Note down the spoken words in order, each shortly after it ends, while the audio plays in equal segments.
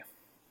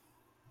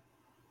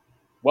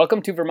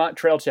Welcome to Vermont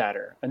Trail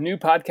Chatter, a new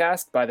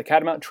podcast by the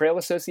Catamount Trail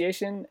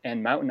Association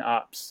and Mountain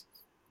Ops.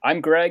 I'm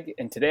Greg,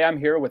 and today I'm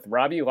here with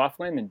Robby,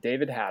 Laughlin, and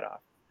David Hatoff.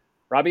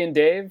 Robby and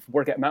Dave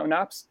work at Mountain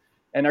Ops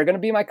and are going to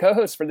be my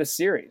co-hosts for this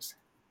series.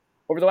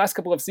 Over the last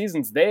couple of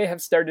seasons, they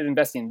have started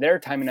investing their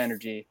time and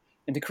energy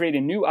into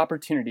creating new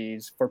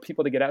opportunities for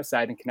people to get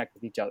outside and connect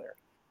with each other.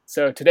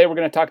 So today we're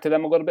going to talk to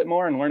them a little bit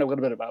more and learn a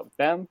little bit about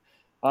them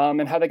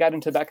and how they got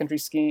into backcountry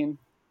skiing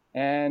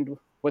and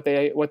what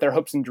their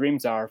hopes and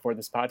dreams are for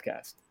this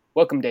podcast.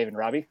 Welcome, Dave and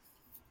Robby.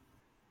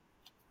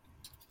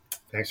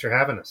 Thanks for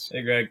having us.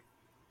 Hey, Greg.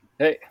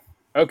 Hey.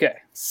 Okay,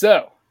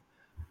 so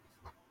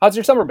how's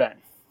your summer been?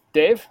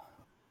 Dave?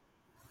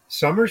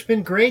 Summer's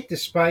been great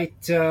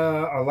despite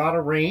a lot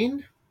of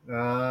rain.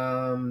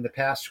 The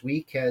past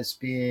week has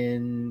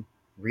been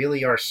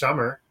really our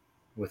summer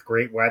with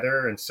great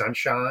weather and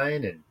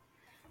sunshine, and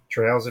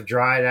trails have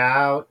dried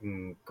out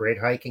and great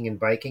hiking and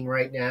biking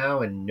right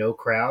now and no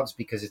crowds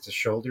because it's a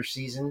shoulder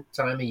season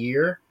time of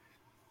year.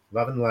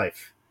 Loving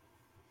life.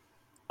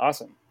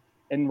 Awesome.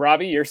 And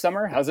Robby, your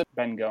summer, how's it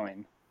been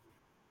going?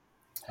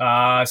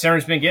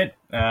 Summer's been good.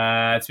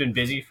 It's been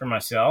busy for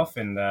myself.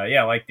 And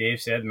like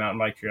Dave said, mountain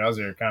bike trails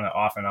are kind of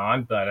off and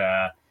on. But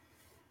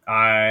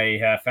I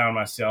have found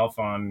myself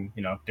on,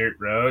 dirt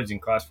roads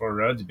and class 4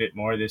 roads a bit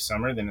more this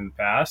summer than in the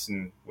past,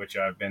 and which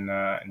I've been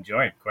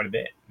enjoying quite a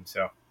bit. And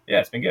so, yeah,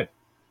 it's been good.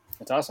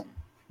 That's awesome.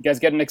 You guys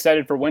getting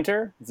excited for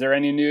winter? Is there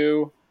any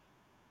new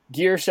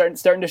gear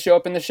starting to show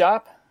up in the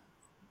shop?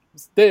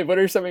 Dave, what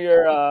are some of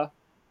your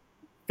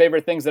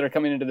favorite things that are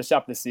coming into the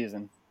shop this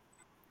season?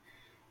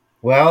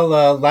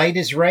 Well, light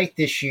is right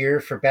this year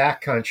for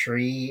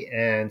backcountry,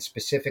 and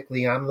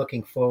specifically I'm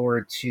looking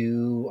forward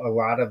to a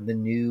lot of the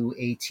new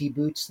AT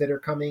boots that are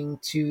coming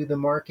to the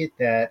market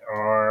that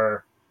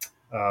are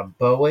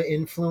BOA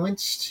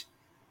influenced.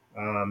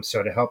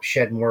 So to help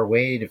shed more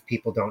weight, if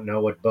people don't know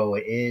what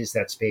BOA is,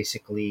 that's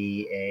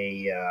basically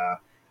a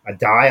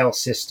dial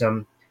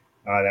system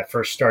that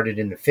first started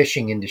in the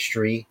fishing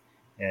industry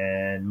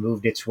and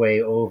moved its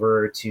way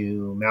over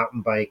to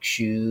mountain bike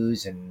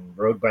shoes and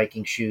road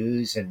biking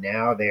shoes. And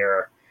now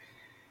they're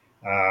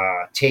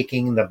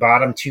taking the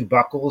bottom 2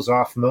 buckles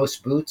off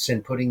most boots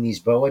and putting these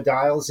BOA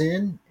dials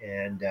in.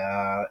 And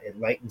it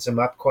lightens them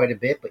up quite a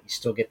bit, but you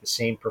still get the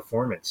same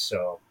performance.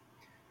 So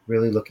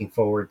really looking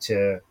forward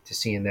to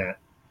seeing that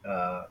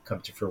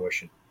come to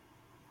fruition.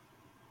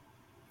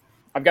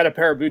 I've got a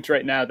pair of boots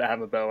right now that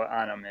have a BOA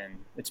on them, and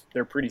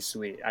they're pretty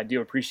sweet. I do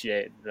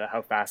appreciate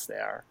how fast they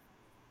are.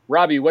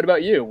 Robby, what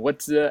about you?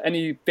 What's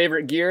any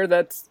favorite gear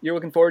that you're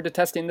looking forward to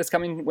testing this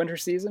coming winter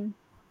season?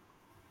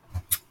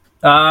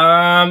 We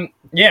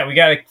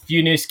got a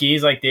few new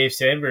skis, like Dave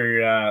said.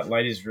 We're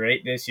light is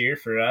right this year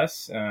for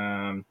us.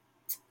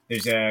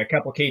 There's a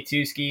couple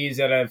K2 skis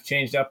that have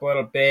changed up a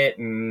little bit,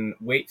 and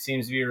weight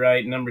seems to be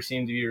right, number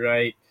seems to be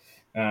right.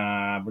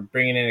 We're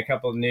bringing in a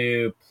couple of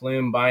new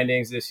plume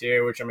bindings this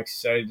year, which I'm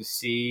excited to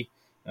see.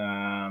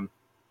 There's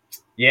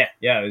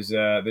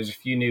a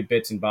few new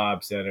bits and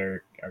bobs that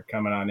are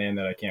coming on in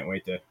that I can't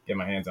wait to get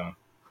my hands on.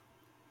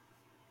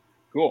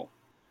 Cool.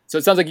 So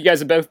it sounds like you guys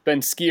have both been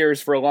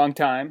skiers for a long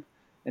time,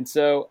 and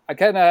so I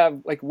kind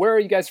of have where are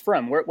you guys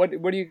from?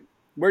 Where do you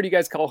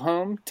guys call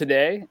home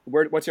today?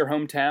 What's your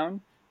hometown?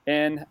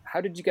 And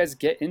how did you guys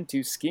get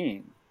into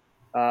skiing?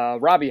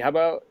 Robby, how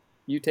about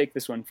you take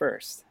this one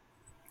first?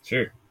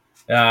 Sure.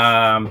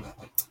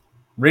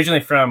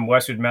 Originally from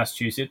Westwood,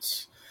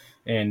 Massachusetts,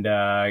 and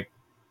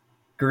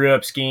grew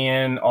up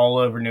skiing all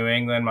over New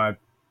England. I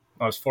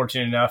was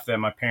fortunate enough that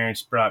my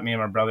parents brought me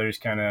and my brothers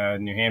kind of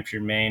New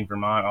Hampshire, Maine,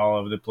 Vermont, all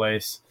over the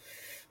place.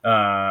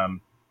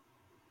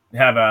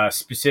 Have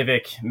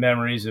specific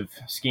memories of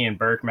skiing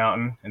Burke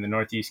Mountain in the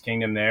Northeast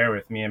Kingdom there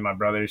with me and my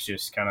brothers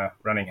just kind of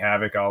running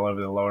havoc all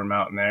over the lower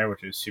mountain there,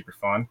 which was super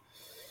fun.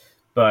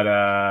 But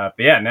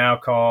now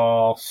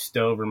call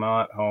Stowe,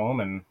 Vermont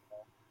home and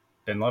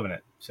been loving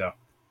it. So,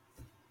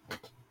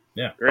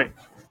 yeah. Great.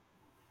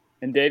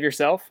 And Dave,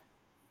 yourself?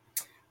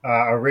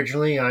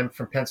 Originally, I'm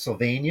from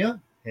Pennsylvania,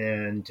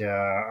 and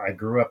I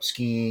grew up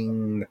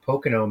skiing the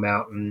Pocono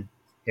Mountain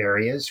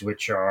areas,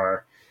 which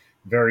are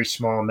very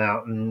small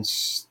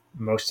mountains,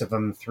 most of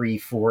them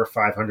 300, 400,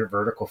 500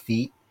 vertical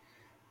feet.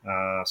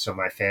 So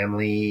my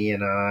family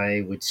and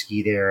I would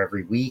ski there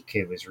every week.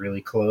 It was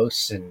really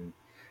close. And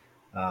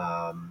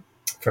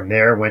from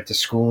there, went to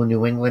school in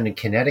New England and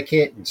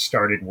Connecticut and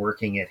started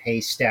working at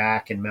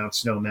Haystack and Mount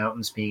Snow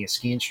Mountains being a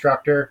ski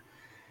instructor.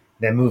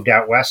 Then moved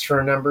out west for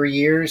a number of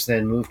years,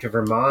 then moved to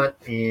Vermont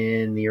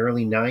in the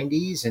early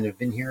 90s and have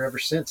been here ever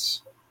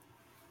since.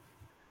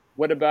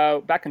 What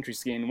about backcountry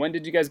skiing? When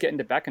did you guys get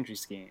into backcountry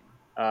skiing?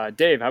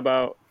 Dave,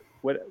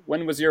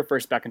 when was your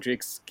first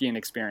backcountry skiing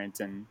experience,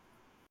 and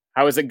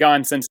how has it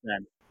gone since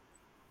then?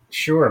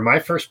 Sure. My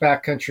first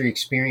backcountry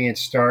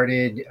experience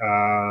started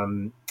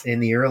in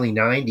the early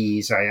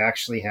 90s. I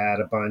actually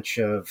had a bunch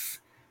of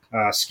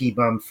ski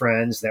bum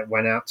friends that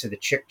went out to the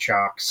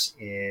Chick-Chocs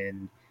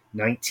in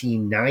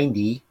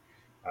 1990,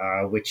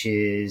 which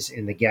is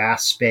in the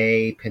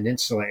Gaspé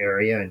Peninsula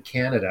area in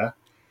Canada.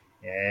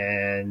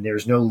 And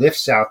there's no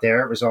lifts out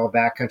there. It was all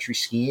backcountry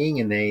skiing,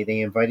 and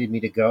they invited me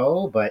to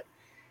go, but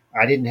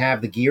I didn't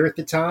have the gear at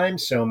the time,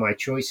 so my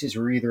choices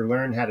were either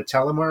learn how to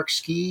telemark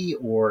ski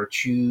or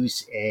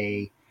choose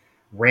a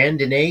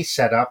randonnée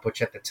setup,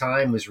 which at the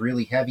time was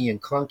really heavy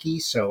and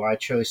clunky. So I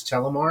chose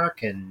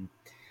telemark and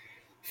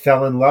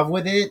fell in love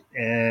with it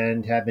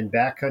and have been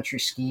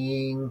backcountry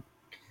skiing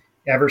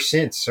ever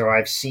since. So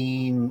I've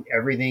seen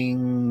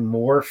everything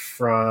morph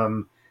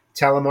from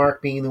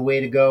telemark being the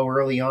way to go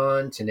early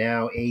on to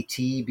now AT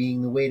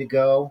being the way to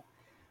go.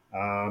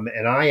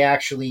 And I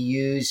actually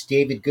used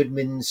David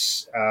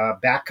Goodman's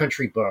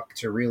backcountry book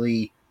to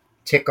really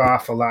tick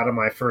off a lot of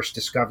my first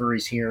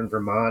discoveries here in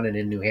Vermont and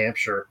in New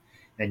Hampshire,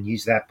 and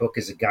used that book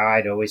as a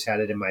guide. Always had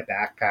it in my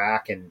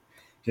backpack, and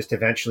just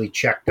eventually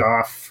checked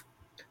off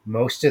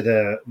most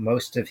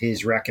of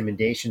his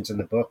recommendations in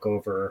the book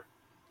over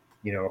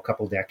a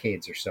couple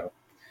decades or so.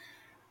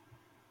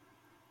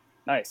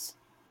 Nice.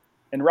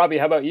 And Robby,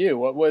 how about you?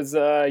 What was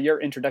your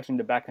introduction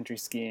to backcountry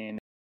skiing?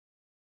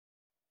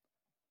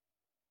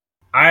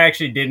 I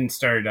actually didn't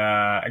start.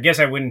 I guess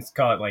I wouldn't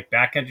call it like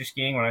backcountry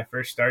skiing when I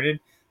first started.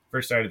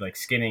 First started like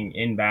skinning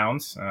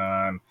inbounds.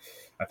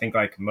 I think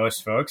like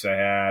most folks, I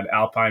had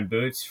alpine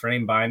boots,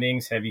 frame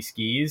bindings, heavy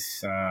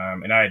skis,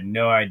 and I had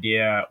no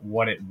idea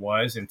what it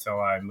was until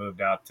I moved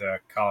out to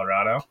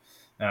Colorado.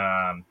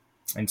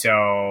 And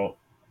so,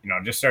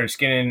 just started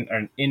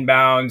skinning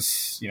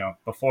inbounds,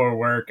 before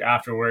work,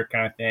 after work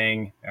kind of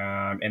thing.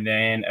 And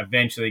then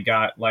eventually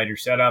got lighter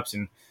setups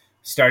and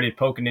started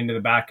poking into the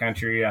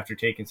backcountry after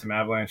taking some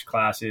avalanche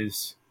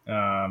classes.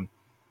 And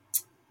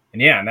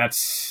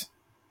that's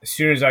as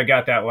soon as I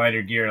got that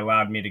lighter gear, it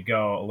allowed me to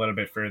go a little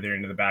bit further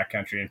into the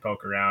backcountry and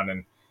poke around.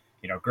 And,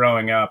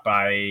 growing up,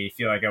 I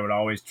feel like I would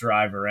always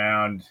drive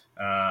around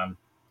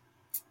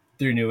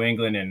through New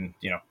England and,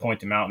 point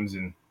to mountains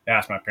and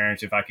ask my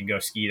parents if I could go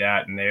ski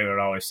that. And they would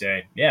always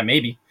say, yeah,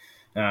 maybe.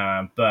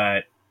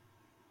 But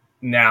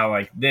now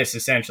like this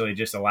essentially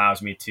just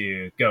allows me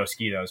to go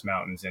ski those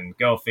mountains and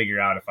go figure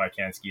out if I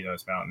can ski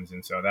those mountains.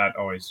 And so that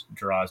always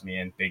draws me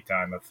in big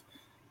time, of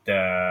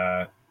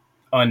the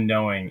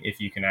unknowing if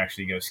you can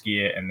actually go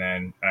ski it and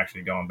then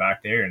actually going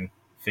back there and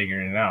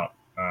figuring it out.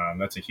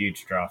 That's a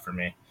huge draw for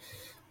me.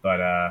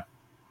 But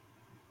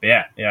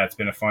yeah, it's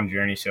been a fun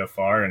journey so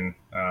far, and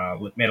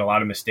made a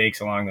lot of mistakes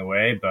along the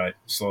way, but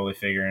slowly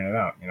figuring it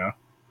out,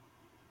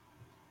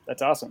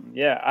 That's awesome.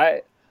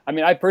 Yeah, I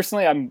mean, I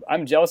personally,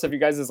 I'm jealous of you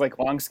guys' like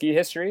long ski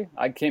history.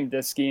 I came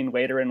to skiing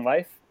later in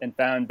life and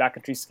found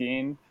backcountry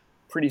skiing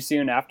pretty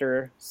soon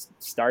after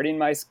starting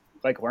my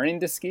like learning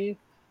to ski.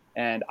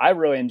 And I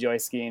really enjoy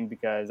skiing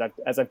because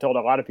as I've told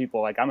a lot of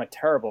people, like I'm a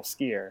terrible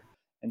skier.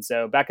 And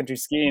so backcountry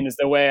skiing is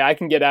the way I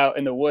can get out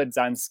in the woods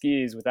on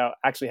skis without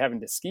actually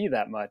having to ski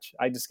that much.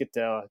 I just get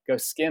to go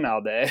skin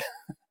all day.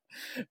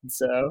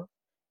 So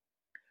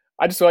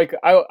I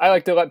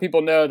like to let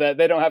people know that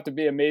they don't have to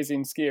be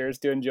amazing skiers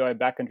to enjoy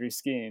backcountry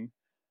skiing.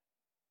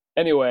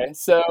 Anyway,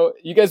 so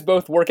you guys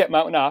both work at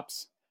Mountain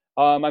Ops.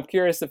 I'm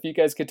curious if you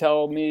guys could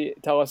tell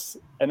us,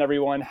 and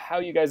everyone, how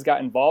you guys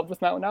got involved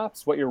with Mountain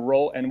Ops, what your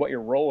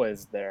role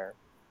is there.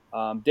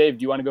 Dave,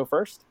 do you want to go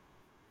first?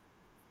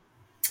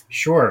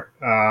 Sure.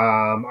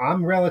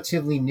 I'm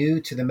relatively new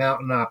to the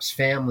Mountain Ops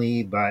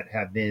family, but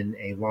have been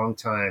a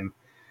longtime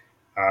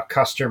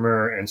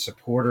customer and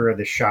supporter of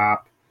the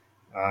shop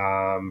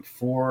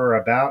for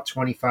about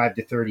 25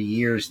 to 30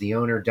 years. The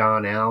owner,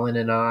 Don Allen,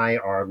 and I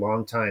are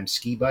longtime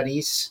ski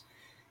buddies,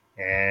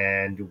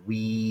 and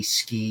we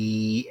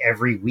ski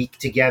every week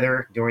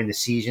together during the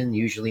season,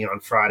 usually on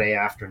Friday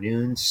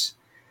afternoons.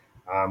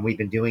 We've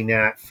been doing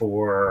that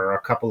for a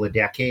couple of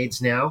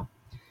decades now.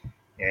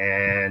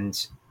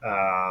 And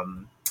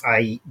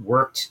I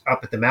worked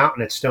up at the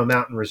mountain at Stone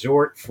Mountain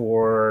Resort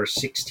for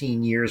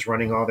 16 years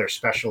running all their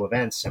special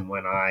events. And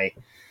when I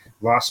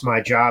lost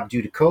my job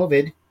due to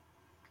COVID,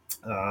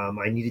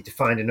 I needed to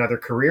find another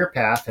career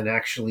path. And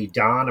actually,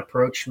 Don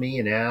approached me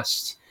and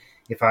asked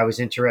if I was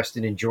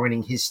interested in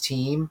joining his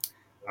team.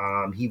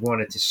 He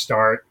wanted to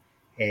start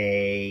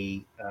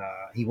he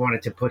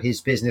wanted to put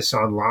his business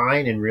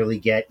online and really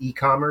get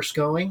e-commerce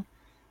going.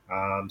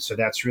 So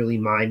that's really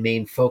my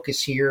main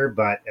focus here.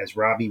 But as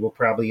Robby will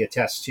probably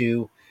attest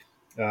to,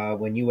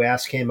 when you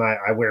ask him,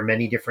 I wear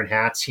many different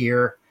hats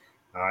here.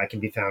 I can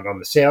be found on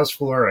the sales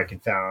floor. I can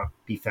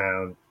be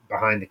found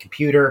behind the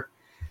computer.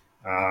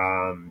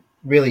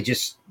 Really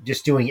just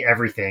doing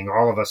everything.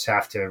 All of us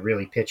have to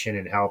really pitch in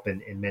and help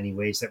in many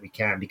ways that we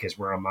can, because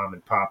we're a mom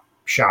and pop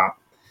shop.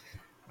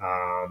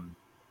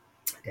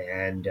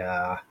 And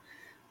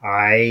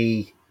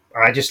I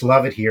just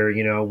love it here.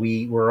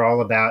 We're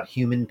all about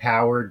human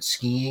powered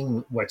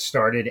skiing. What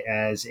started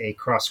as a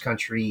cross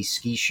country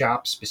ski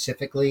shop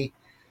specifically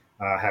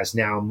has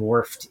now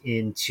morphed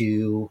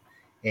into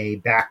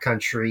a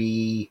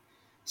backcountry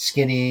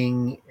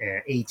skinning,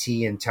 AT,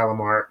 and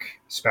telemark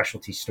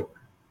specialty store.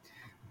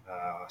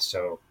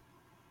 So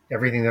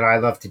everything that I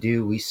love to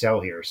do, we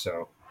sell here.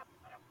 So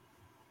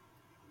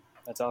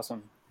That's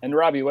awesome. And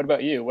Robby, what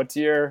about you?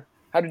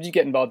 How did you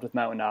get involved with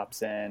Mountain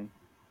Ops, and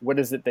what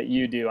is it that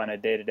you do on a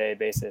day-to-day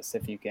basis,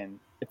 if you can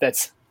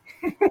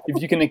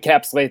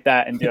encapsulate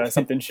that into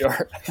something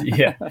short?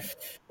 Yeah.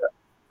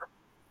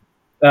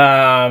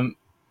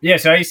 Yeah,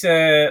 so I used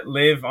to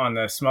live on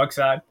the smug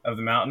side of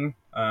the mountain.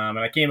 And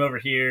I came over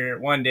here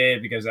one day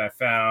because I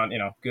found,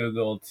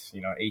 Googled,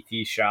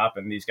 AT shop,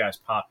 and these guys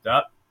popped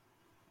up.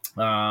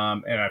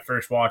 And I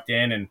first walked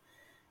in, and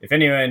if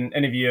any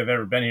of you have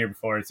ever been here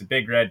before, it's a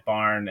big red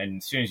barn. And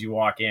as soon as you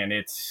walk in,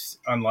 it's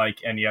unlike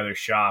any other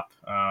shop.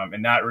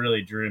 And that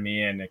really drew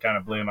me in. It kind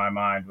of blew my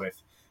mind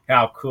with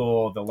how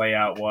cool the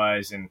layout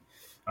was, and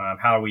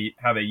how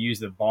they use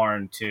the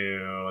barn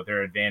to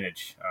their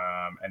advantage,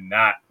 and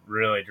that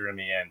really drew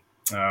me in.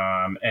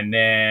 And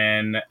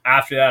then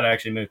after that, I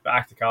actually moved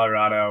back to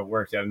Colorado,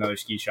 worked at another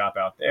ski shop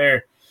out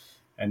there,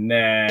 and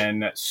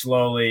then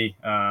slowly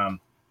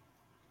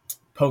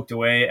poked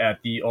away at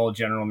the old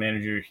general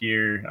manager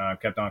here.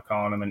 Kept on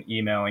calling him and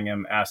emailing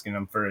him, asking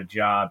him for a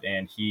job,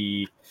 and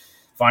he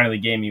finally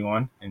gave me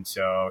one. And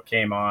so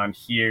came on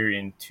here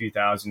in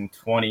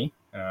 2020,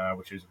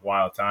 which was a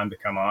wild time to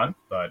come on,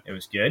 but it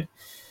was good.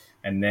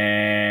 And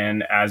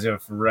then as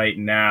of right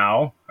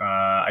now,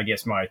 I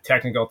guess my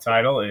technical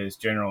title is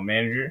general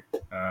manager,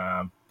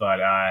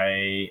 but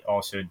I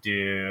also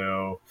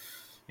do,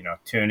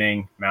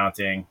 tuning,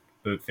 mounting,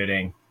 boot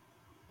fitting,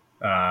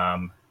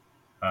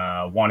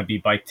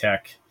 wannabe bike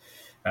tech,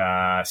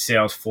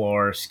 sales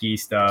floor, ski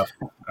stuff.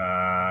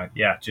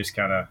 Just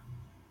kind of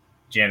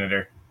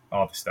janitor,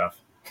 all the stuff.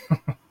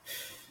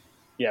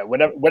 Yeah,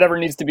 whatever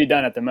needs to be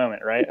done at the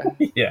moment, right?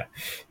 Yeah,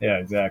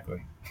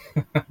 exactly.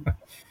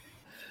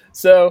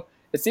 So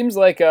it seems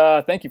like,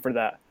 thank you for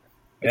that.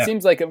 It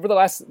seems like over the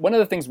last, one of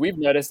the things we've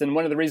noticed, and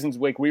one of the reasons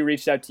like we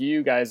reached out to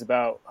you guys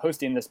about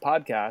co-hosting this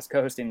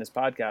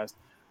podcast,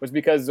 was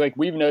because like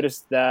we've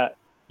noticed that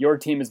your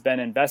team has been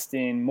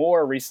investing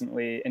more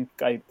recently in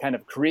kind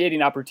of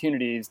creating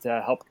opportunities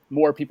to help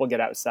more people get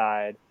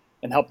outside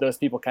and help those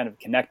people kind of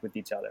connect with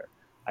each other.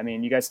 I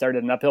mean, you guys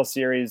started an uphill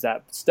series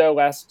at Stowe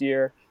last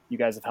year. You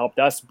guys have helped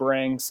us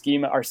bring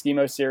our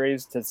Skimo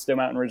series to Stowe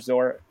Mountain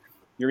Resort.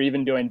 You're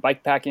even doing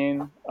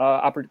creating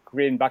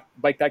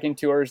bikepacking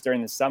tours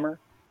during the summer.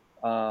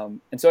 And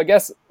so I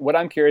guess what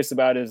I'm curious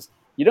about is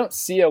you don't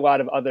see a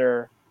lot of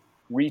other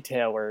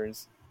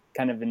retailers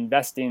kind of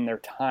investing their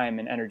time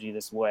and energy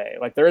this way.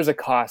 Like there is a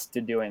cost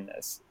to doing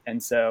this.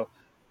 And so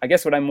I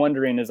guess what I'm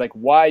wondering is like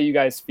why you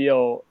guys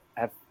think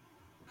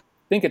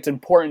it's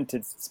important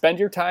to spend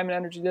your time and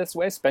energy this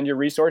way, spend your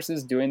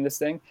resources doing this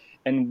thing,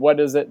 and what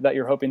is it that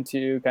you're hoping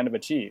to kind of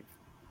achieve?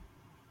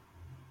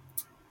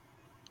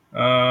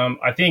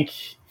 I think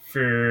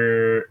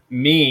for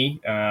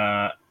me,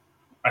 I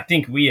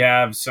think we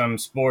have some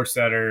sports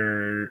that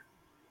are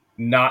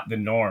not the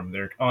norm.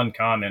 They're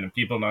uncommon, and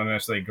people don't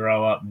necessarily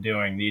grow up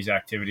doing these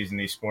activities and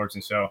these sports.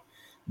 And so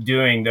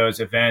doing those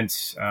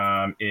events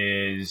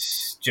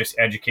is just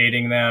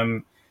educating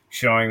them,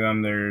 showing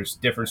them there's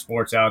different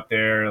sports out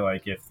there.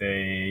 Like if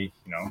you're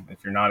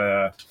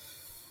not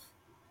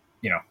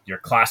your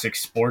classic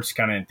sports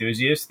kind of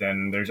enthusiast,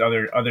 then there's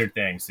other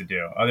things to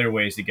do, other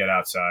ways to get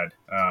outside.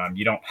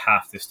 You don't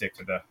have to stick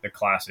to the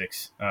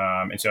classics.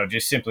 And so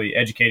just simply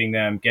educating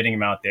them, getting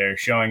them out there,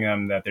 showing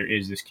them that there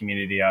is this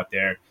community out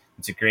there.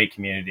 It's a great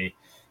community,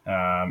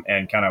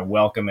 and kind of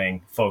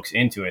welcoming folks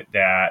into it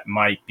that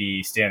might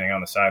be standing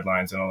on the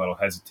sidelines and a little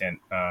hesitant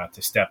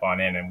to step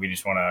on in. And we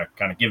just want to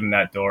kind of give them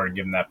that door and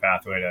give them that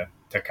pathway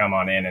to come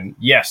on in. And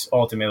yes,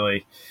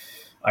 ultimately,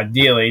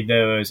 ideally,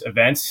 those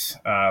events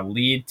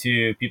lead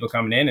to people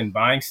coming in and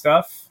buying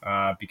stuff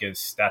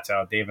because that's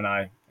how Dave and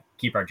I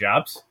keep our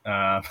jobs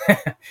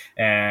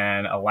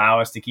and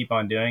allow us to keep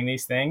on doing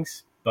these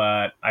things.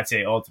 But I'd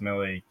say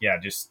ultimately,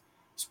 just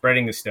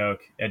spreading the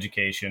stoke,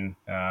 education,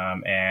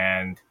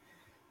 and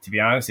to be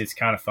honest, it's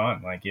kind of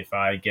fun. Like if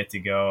I get to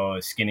go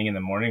skinning in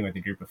the morning with a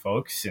group of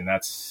folks and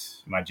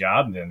that's my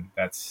job, then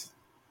that's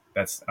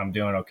I'm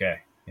doing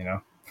okay,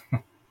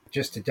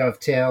 Just to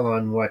dovetail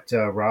on what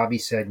Robby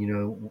said,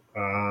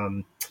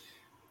 the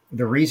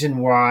reason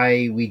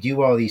why we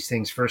do all these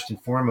things first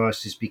and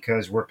foremost is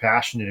because we're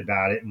passionate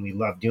about it and we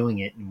love doing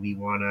it, and we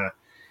want to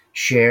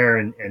share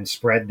and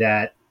spread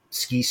that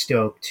ski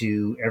stoke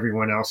to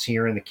everyone else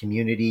here in the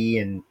community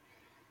and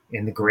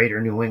in the greater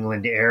New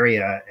England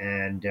area.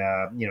 And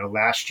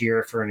last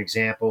year, for an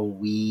example,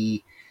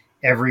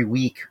 every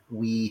week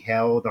we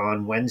held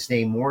on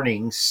Wednesday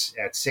mornings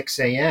at 6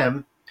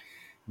 a.m.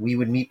 we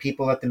would meet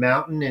people at the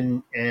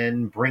mountain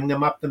and bring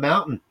them up the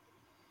mountain,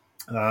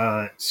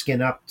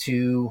 skin up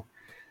to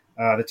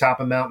the top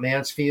of Mount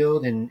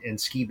Mansfield and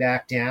ski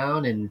back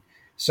down. And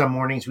some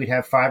mornings we'd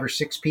have 5 or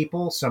 6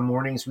 people. Some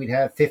mornings we'd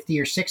have 50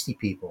 or 60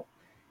 people.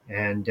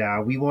 And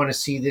we want to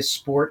see this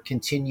sport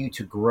continue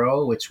to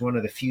grow. It's one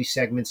of the few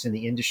segments in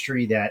the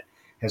industry that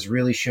has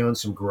really shown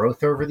some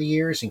growth over the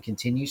years and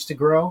continues to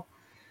grow.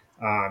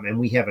 And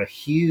we have a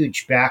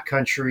huge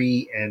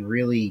backcountry and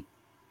really,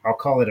 I'll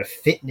call it a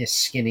fitness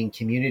skinning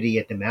community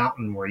at the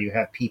mountain, where you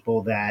have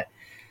people that,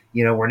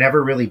 were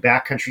never really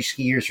backcountry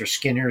skiers or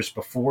skinners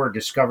before,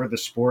 discover the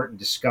sport and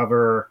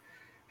discover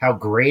how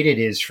great it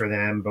is for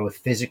them, both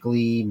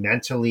physically,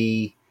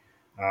 mentally,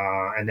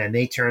 and then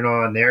they turn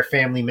on their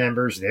family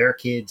members, their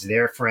kids,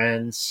 their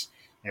friends.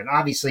 And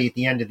obviously, at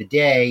the end of the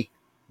day,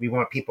 we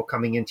want people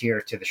coming into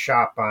here to the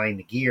shop buying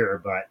the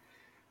gear. But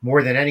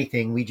more than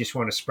anything, we just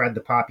want to spread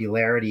the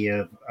popularity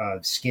of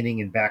skinning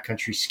and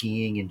backcountry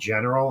skiing in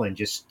general and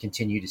just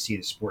continue to see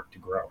the sport to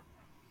grow.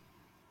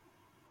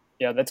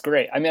 Yeah, that's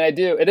great. I mean, I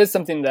do. It is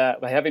something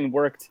that, like, having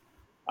worked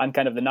on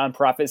kind of the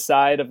nonprofit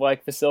side of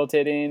like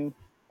facilitating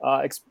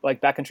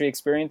like backcountry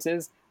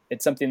experiences,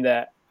 it's something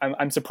that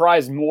I'm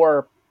surprised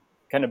more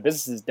kind of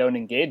businesses don't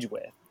engage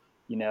with.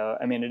 You know,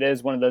 I mean, it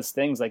is one of those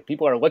things like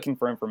people are looking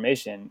for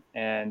information,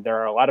 and there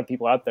are a lot of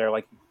people out there,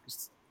 like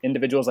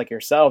individuals like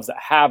yourselves, that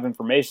have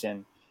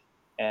information,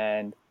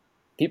 and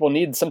people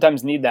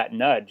sometimes need that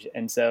nudge.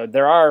 And so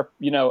there are,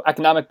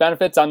 economic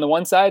benefits on the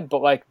one side,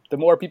 but like the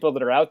more people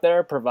that are out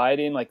there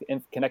providing, like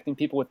connecting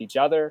people with each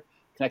other,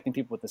 connecting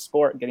people with the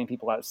sport, getting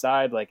people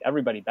outside, like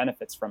everybody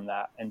benefits from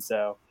that. And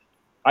so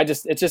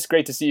it's just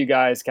great to see you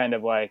guys kind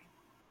of like,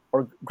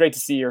 or great to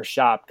see your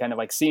shop kind of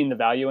like seeing the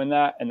value in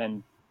that and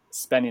then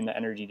spending the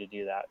energy to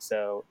do that.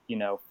 So,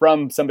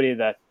 from somebody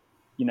that,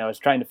 is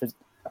trying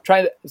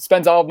to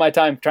spends all of my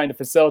time trying to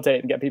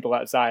facilitate and get people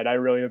outside, I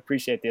really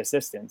appreciate the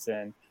assistance.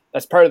 And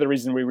that's part of the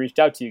reason we reached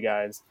out to you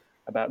guys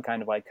about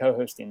kind of like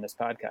co-hosting this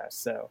podcast.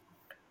 So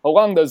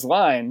along those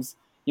lines,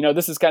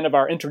 this is kind of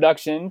our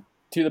introduction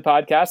to the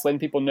podcast, letting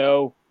people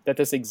know that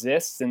this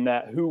exists and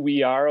that who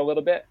we are a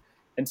little bit.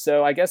 And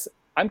so I guess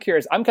I'm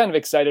curious, I'm kind of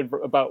excited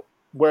about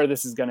where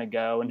this is going to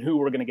go and who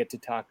we're going to get to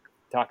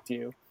talk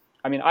to.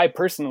 I mean, I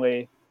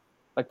personally,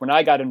 like when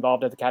I got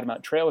involved at the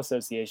Catamount Trail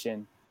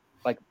Association,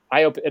 like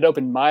it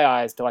opened my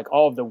eyes to like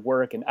all of the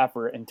work and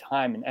effort and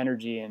time and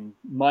energy and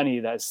money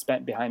that is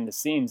spent behind the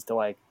scenes to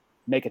like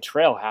make a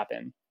trail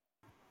happen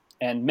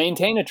and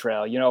maintain a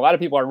trail. A lot of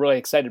people are really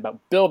excited about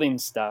building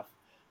stuff,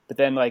 but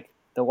then like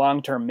the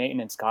long-term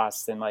maintenance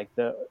costs and like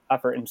the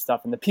effort and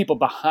stuff and the people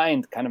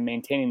behind kind of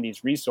maintaining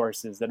these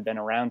resources that have been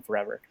around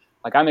forever.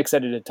 Like I'm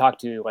excited to talk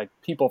to like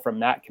people from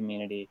that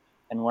community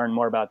and learn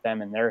more about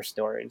them and their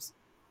stories.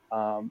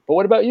 But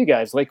what about you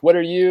guys? Like, what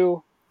are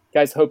you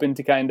guys hoping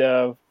to kind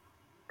of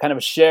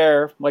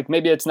share? Like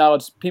maybe it's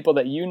knowledge people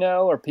that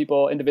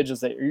or individuals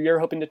that you're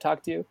hoping to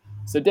talk to.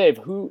 So Dave,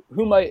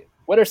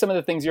 what are some of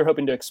the things you're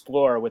hoping to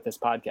explore with this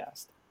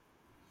podcast?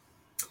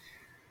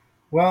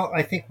 Well,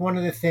 I think one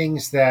of the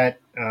things that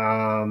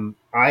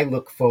I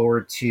look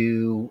forward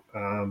to,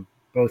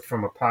 both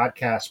from a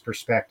podcast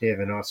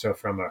perspective and also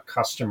from a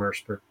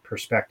customer's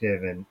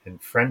perspective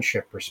and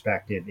friendship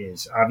perspective,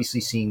 is obviously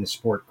seeing the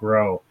sport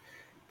grow.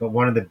 But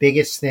one of the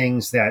biggest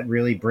things that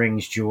really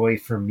brings joy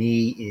for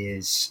me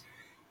is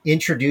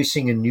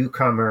introducing a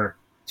newcomer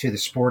to the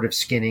sport of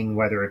skinning,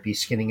 whether it be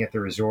skinning at the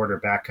resort or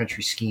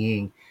backcountry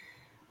skiing,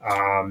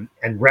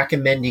 and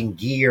recommending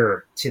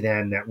gear to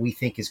them that we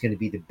think is going to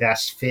be the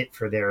best fit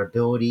for their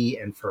ability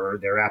and for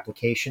their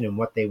application and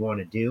what they want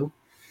to do.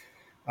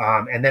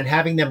 And then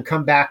having them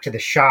come back to the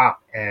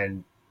shop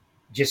and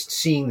just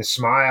seeing the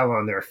smile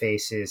on their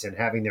faces and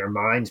having their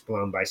minds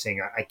blown by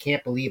saying, I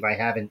can't believe I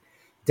haven't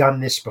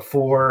done this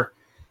before.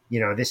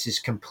 This has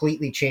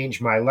completely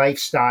changed my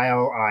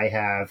lifestyle. I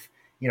have,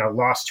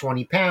 lost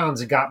 20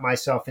 pounds and got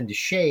myself into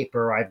shape,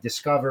 or I've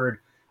discovered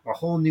a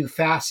whole new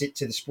facet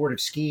to the sport of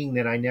skiing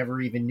that I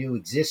never even knew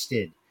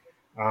existed.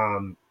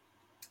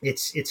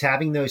 It's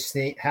having those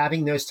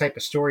type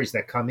of stories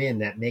that come in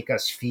that make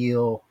us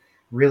feel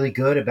really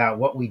good about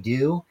what we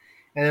do.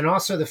 And then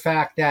also the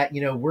fact that,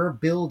 we're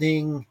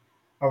building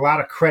a lot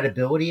of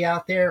credibility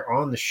out there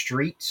on the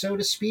street, so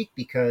to speak,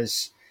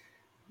 because,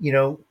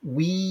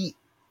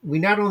 we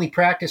not only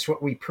practice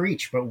what we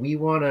preach, but we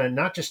want to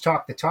not just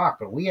talk the talk,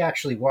 but we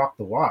actually walk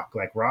the walk.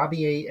 Like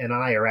Robby and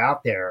I are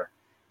out there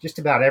just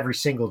about every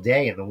single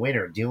day in the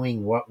winter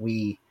doing what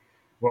we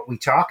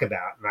talk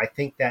about. And I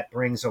think that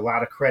brings a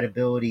lot of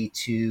credibility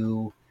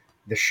to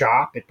the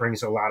shop. It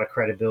brings a lot of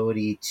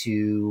credibility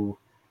to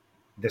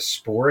the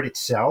sport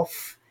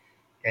itself.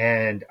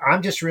 And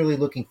I'm just really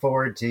looking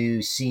forward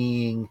to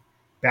seeing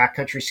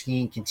backcountry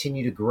skiing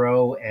continue to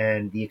grow,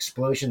 and the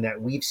explosion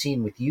that we've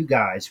seen with you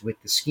guys with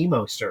the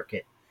Skimo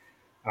circuit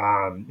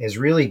has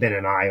really been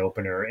an eye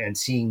opener, and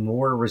seeing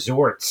more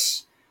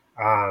resorts,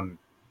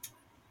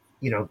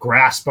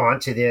 grasp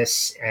onto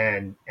this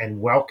and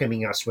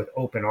welcoming us with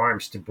open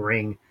arms to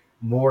bring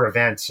more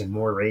events and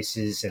more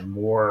races and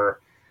more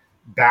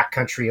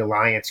backcountry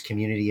alliance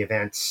community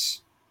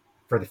events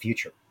for the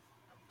future.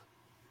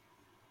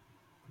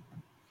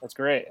 That's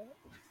great.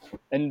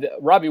 And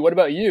Robby, what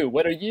about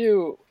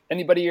you?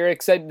 Anybody you're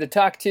excited to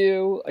talk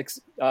to,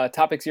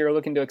 topics you're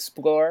looking to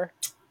explore?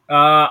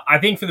 I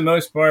think for the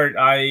most part,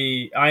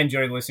 I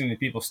enjoy listening to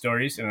people's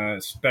stories, and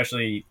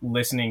especially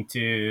listening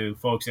to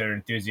folks that are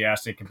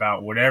enthusiastic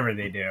about whatever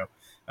they do.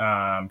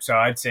 So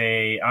I'd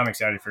say I'm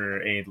excited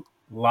for a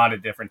lot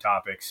of different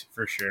topics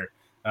for sure.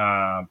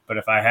 But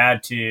if I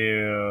had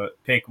to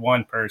pick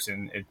one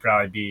person, it'd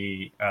probably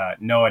be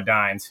Noah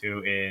Dines,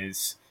 who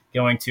is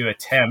going to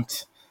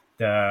attempt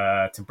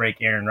to break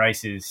Aaron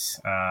Rice's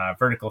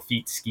vertical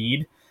feet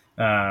skied.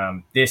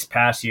 this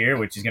past year,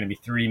 which is going to be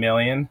 3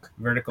 million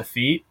vertical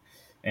feet.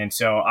 And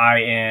so I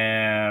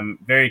am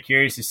very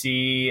curious to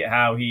see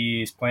how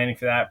he's planning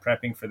for that,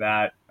 prepping for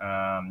that.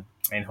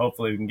 And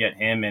hopefully we can get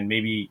him and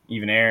maybe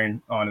even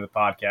Aaron onto the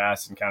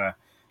podcast and kind of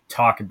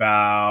talk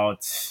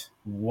about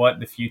what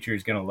the future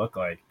is going to look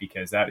like,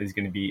 because that is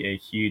going to be a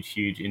huge,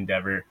 huge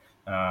endeavor.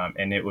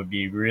 And it would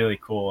be really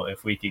cool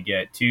if we could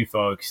get two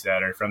folks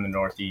that are from the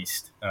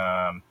Northeast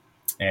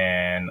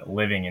and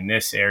living in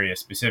this area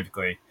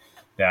specifically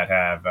that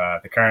have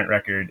the current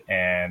record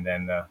and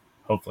then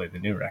hopefully the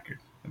new record.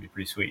 That'd be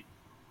pretty sweet.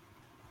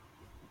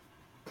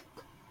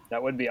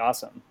 That would be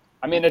awesome.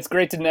 I mean, it's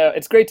great to know.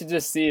 It's great to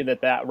just see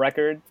that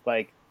record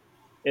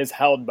is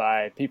held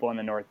by people in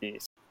the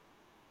Northeast.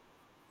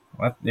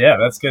 Well, yeah,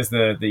 that's because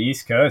the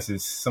East Coast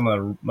is some of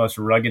the most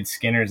rugged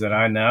skinners that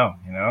I know.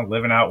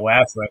 Living out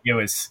west,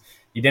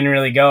 you didn't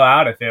really go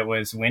out if it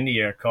was windy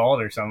or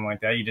cold or something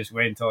like that. You just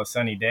wait until a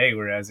sunny day.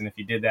 Whereas, and if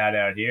you did that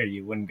out here,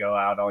 you wouldn't go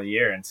out all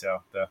year. And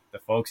so the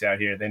folks out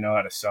here, they know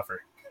how to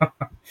suffer.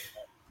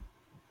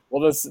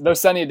 Well, those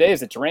sunny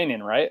days, it's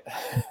raining, right?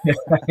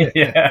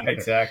 Yeah,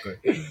 exactly.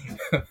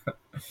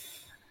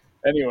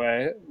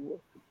 Anyway,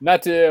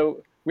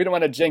 we don't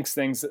want to jinx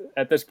things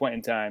at this point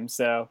in time.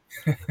 So,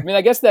 I mean,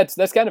 I guess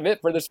that's kind of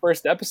it for this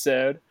first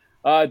episode.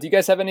 Do you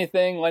guys have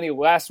any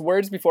last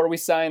words before we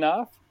sign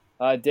off?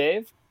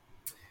 Dave?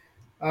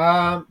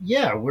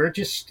 Yeah, we're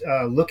just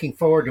looking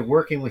forward to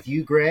working with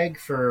you, Greg,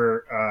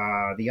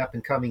 for the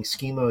up-and-coming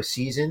Skimo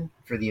season,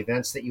 for the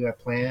events that you have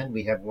planned.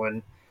 We have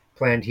one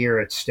planned here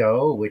at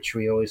Stowe, which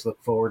we always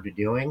look forward to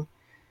doing.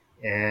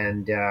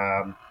 And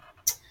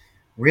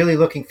really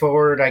looking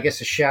forward, I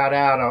guess a shout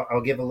out,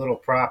 I'll give a little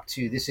prop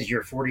to, this is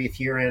your 40th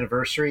year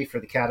anniversary for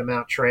the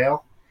Catamount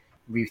Trail.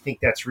 We think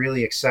that's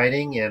really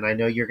exciting, and I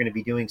know you're going to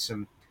be doing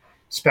some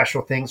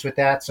special things with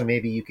that, so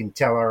maybe you can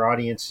tell our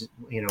audience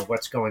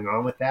what's going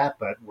on with that.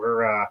 But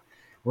we're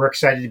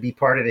excited to be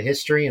part of the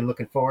history and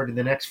looking forward to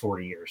the next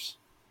 40 years.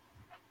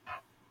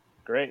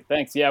 Great,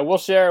 thanks. Yeah, we'll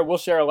share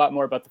a lot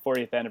more about the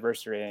 40th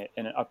anniversary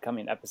in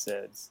upcoming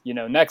episodes.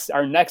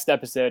 Our next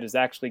episode is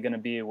actually going to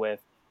be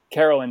with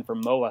Carolyn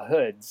from Mola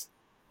Hoods,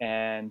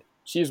 and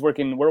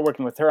we're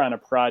working with her on a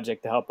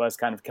project to help us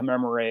kind of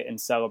commemorate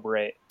and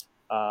celebrate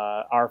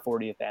our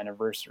 40th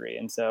anniversary.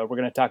 And so we're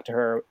going to talk to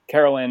her.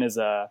 Carolyn is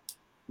a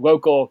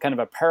local kind of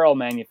apparel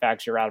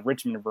manufacturer out of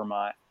Richmond,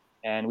 Vermont,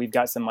 and we've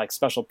got some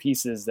special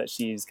pieces that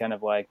she's kind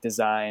of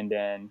designed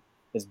and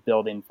is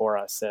building for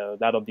us. So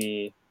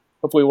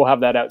hopefully we'll have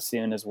that out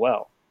soon as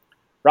well.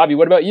 Robby,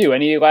 what about you?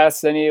 Any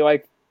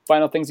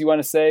final things you want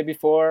to say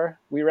before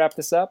we wrap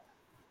this up?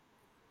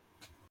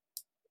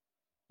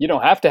 You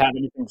don't have to have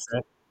anything to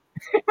say.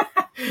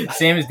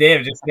 Same as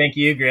Dave. Just thank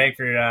you, Greg,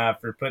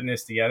 for putting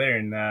this together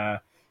and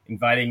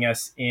inviting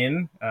us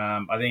in.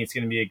 I think it's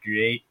going to be a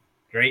great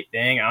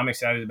thing. I'm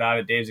excited about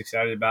it. Dave's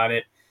excited about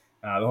it.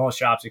 The whole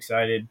shop's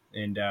excited,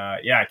 and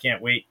I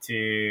can't wait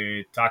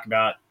to talk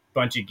about a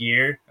bunch of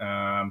gear.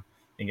 And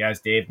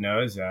as Dave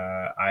knows,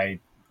 I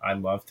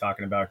love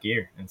talking about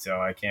gear, and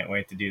so I can't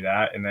wait to do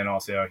that, and then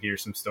also hear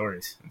some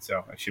stories. And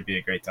so it should be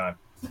a great time.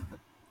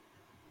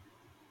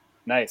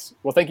 Nice.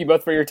 Well, thank you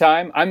both for your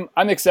time.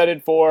 I'm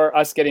excited for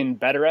us getting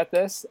better at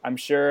this. I'm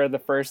sure the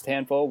first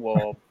handful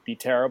will be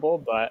terrible,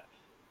 but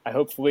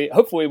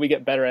hopefully we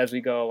get better as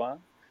we go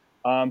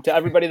along. To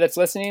everybody that's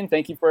listening,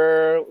 thank you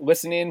for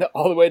listening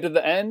all the way to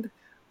the end.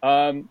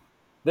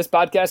 This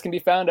podcast can be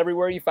found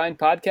everywhere you find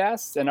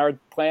podcasts, and our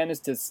plan is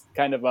to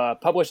kind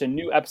of publish a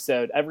new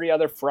episode every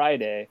other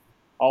Friday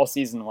all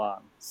season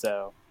long.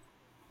 So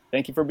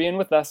thank you for being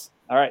with us.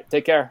 All right,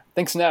 take care.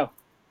 Think snow.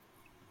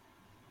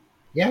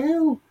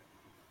 Yahoo!